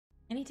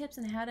Any tips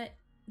on how to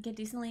get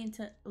decently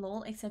into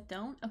LOL except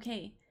don't?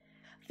 Okay.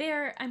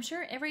 Fair. I'm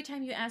sure every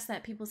time you ask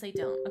that, people say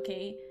don't,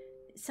 okay?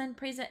 Sun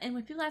praise it, and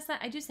when people ask that,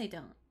 I do say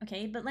don't,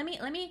 okay? But let me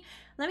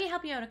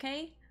help you out,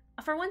 okay?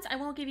 For once, I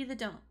won't give you the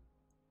don't.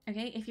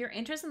 Okay? If you're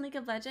interested in League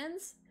of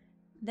Legends,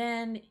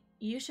 then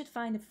you should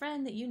find a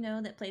friend that you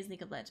know that plays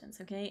League of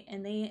Legends, okay?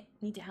 And they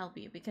need to help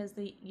you because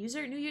the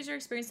new user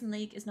experience in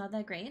League is not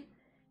that great.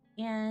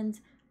 And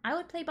I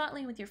would play bot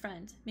lane with your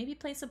friend. Maybe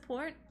play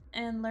support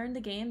and learn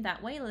the game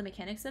that way, the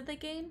mechanics of the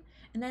game.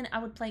 And then I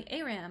would play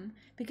ARAM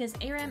because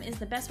ARAM is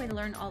the best way to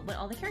learn what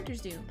all the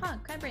characters do.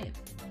 Pog, Crab Brave.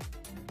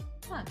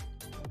 Pog.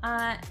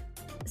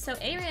 So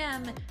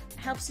ARAM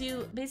helps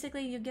you,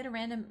 basically you get a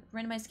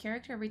randomized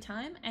character every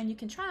time and you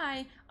can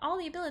try all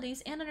the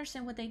abilities and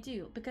understand what they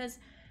do, because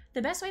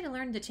the best way to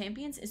learn the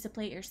champions is to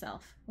play it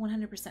yourself,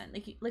 100%.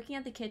 Like, looking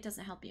at the kit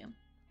doesn't help you.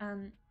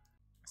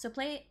 So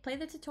play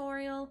the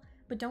tutorial,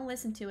 but don't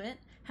listen to it.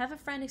 Have a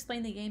friend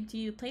explain the game to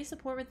you. Play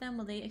support with them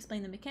while they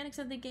explain the mechanics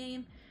of the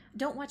game.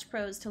 Don't watch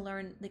pros to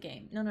learn the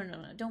game. No.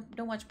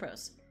 Don't watch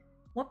pros.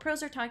 What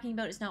pros are talking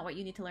about is not what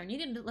you need to learn. You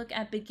need to look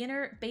at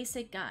beginner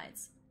basic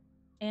guides.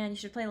 And you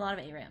should play a lot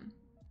of ARAM.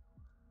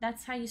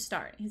 That's how you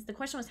start. The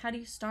question was, how do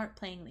you start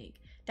playing League?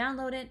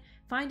 Download it.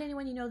 Find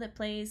anyone you know that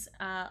plays.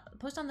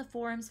 Post on the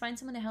forums. Find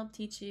someone to help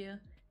teach you.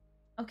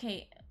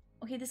 Okay,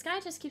 this guy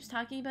just keeps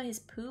talking about his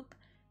poop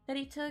that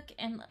he took,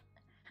 and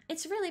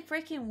it's really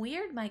freaking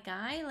weird, my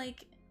guy.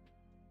 Like,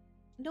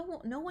 no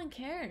one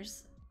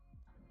cares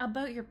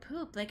about your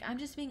poop. Like, I'm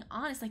just being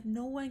honest. Like,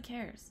 no one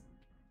cares.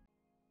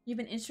 You've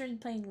been interested in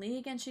playing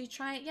League and should you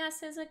try it? Yeah,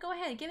 SZA, go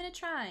ahead. Give it a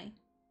try.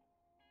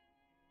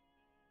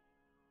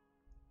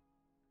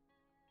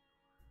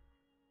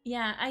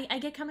 Yeah, I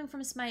get coming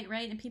from Smite,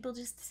 right? And people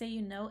just say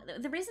you know.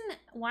 The reason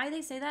why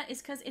they say that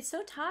is because it's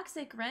so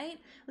toxic, right?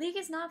 League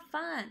is not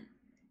fun.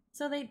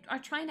 So they are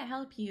trying to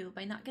help you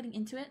by not getting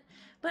into it.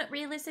 But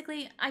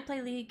realistically, I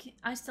play League.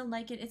 I still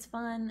like it. It's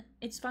fun.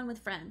 It's fun with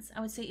friends.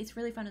 I would say it's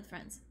really fun with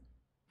friends.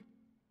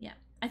 Yeah.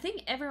 I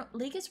think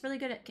League is really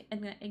good at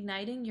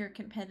igniting your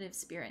competitive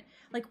spirit.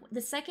 Like,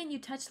 the second you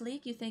touch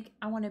League, you think,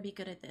 I want to be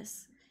good at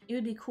this. It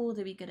would be cool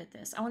to be good at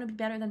this. I want to be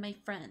better than my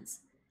friends.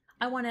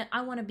 I want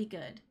to be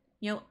good.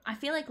 You know, I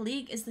feel like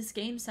League is this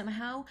game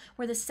somehow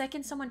where the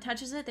second someone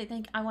touches it, they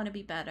think, I want to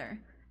be better.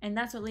 And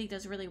that's what League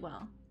does really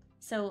well.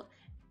 So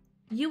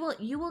you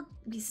will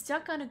be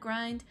stuck on a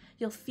grind,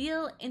 you'll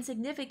feel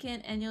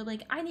insignificant, and you'll be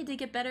like, I need to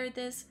get better at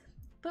this.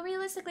 But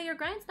realistically, your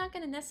grind's not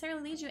going to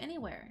necessarily lead you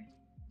anywhere.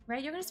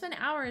 Right? You're going to spend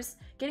hours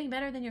getting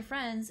better than your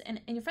friends,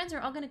 and your friends are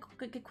all going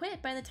to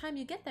quit by the time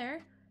you get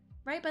there.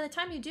 Right? By the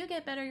time you do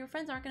get better, your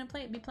friends aren't going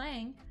to be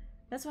playing.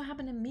 That's what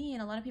happened to me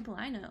and a lot of people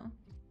I know.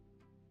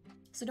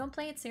 So don't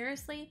play it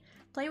seriously.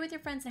 Play with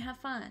your friends and have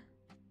fun.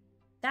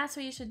 That's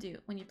what you should do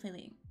when you play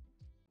League.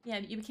 Yeah,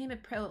 you became a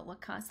pro at what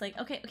cost? Like,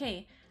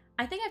 okay.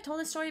 I think I've told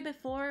this story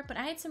before, but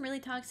I had some really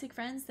toxic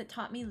friends that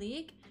taught me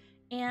League.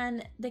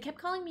 And they kept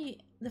calling me,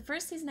 the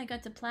first season I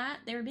got to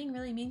Plat, they were being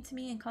really mean to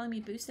me and calling me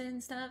boosted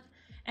and stuff.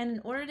 And in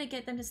order to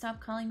get them to stop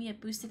calling me a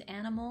boosted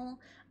animal,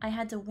 I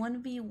had to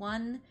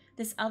 1v1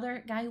 this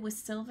other guy with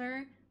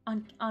silver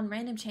on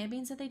random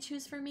champions that they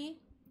choose for me.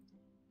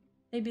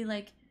 They'd be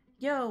like,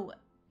 yo,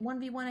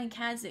 1v1 on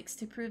Kha'Zix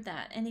to prove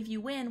that, and if you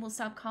win, we'll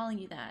stop calling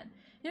you that. And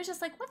it was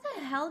just like, what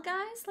the hell,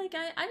 guys? Like,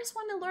 I just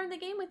want to learn the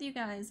game with you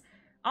guys.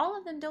 All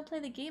of them don't play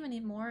the game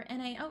anymore,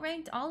 and I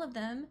outranked all of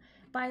them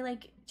by,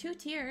 like, 2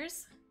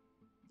 tiers.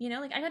 You know,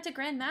 like, I got to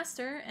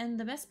Grandmaster, and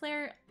the best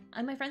player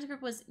on my friends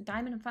group was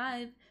Diamond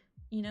 5,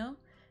 you know?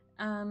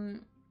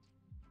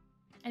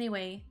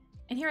 Anyway,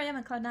 and here I am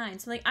at Cloud 9,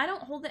 so, like, I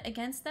don't hold it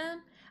against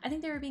them. I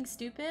think they were being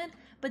stupid,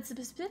 but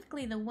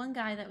specifically the one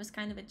guy that was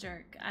kind of a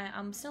jerk,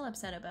 I'm still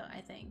upset about,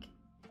 I think.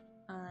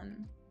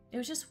 It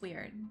was just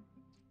weird.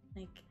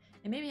 Like,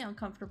 it made me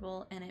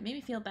uncomfortable, and it made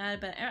me feel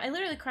bad, but I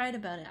literally cried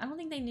about it. I don't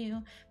think they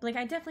knew, but, like,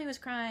 I definitely was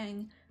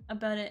crying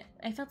about it.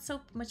 I felt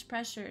so much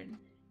pressured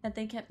that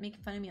they kept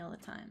making fun of me all the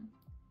time.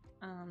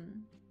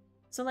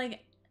 So, like,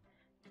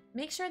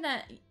 make sure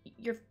that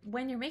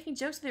when you're making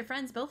jokes with your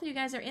friends, both of you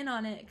guys are in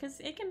on it, because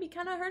it can be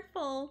kind of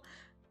hurtful.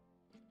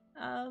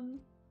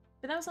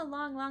 But that was a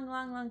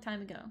long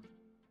time ago.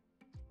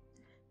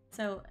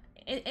 So,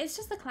 it's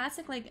just the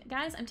classic, like,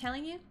 guys, I'm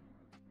telling you,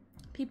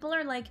 people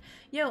are like,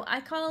 yo, I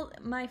call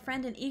my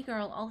friend an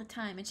e-girl all the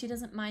time, and she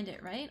doesn't mind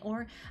it, right?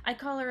 Or I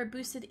call her a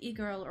boosted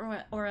e-girl,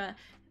 or a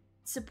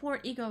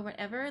support e-girl,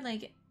 whatever.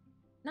 Like,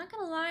 not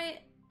gonna lie,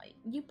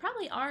 you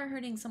probably are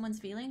hurting someone's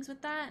feelings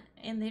with that,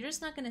 and they're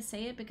just not gonna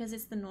say it because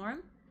it's the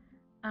norm.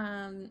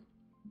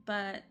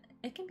 But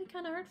it can be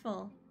kind of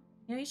hurtful.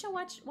 You know, you should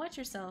watch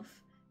yourself.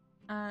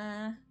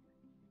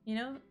 You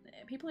know,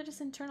 people are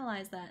just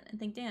internalize that and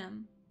think,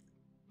 damn.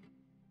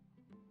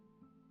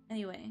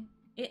 Anyway,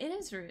 it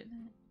is rude.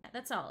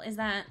 That's all. Is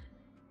that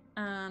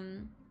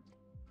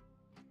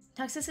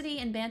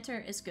toxicity and banter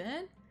is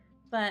good,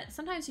 but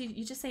sometimes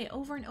you just say it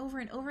over and over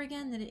and over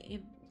again that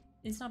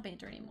it's not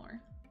banter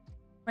anymore.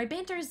 Right?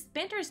 Banter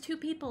is 2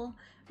 people,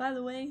 by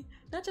the way,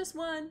 not just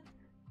 1.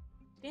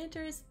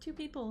 Banter is 2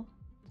 people.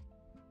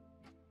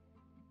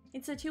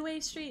 It's a two-way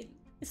street.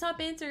 It's not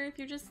banter if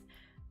you're just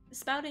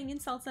spouting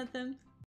insults at them.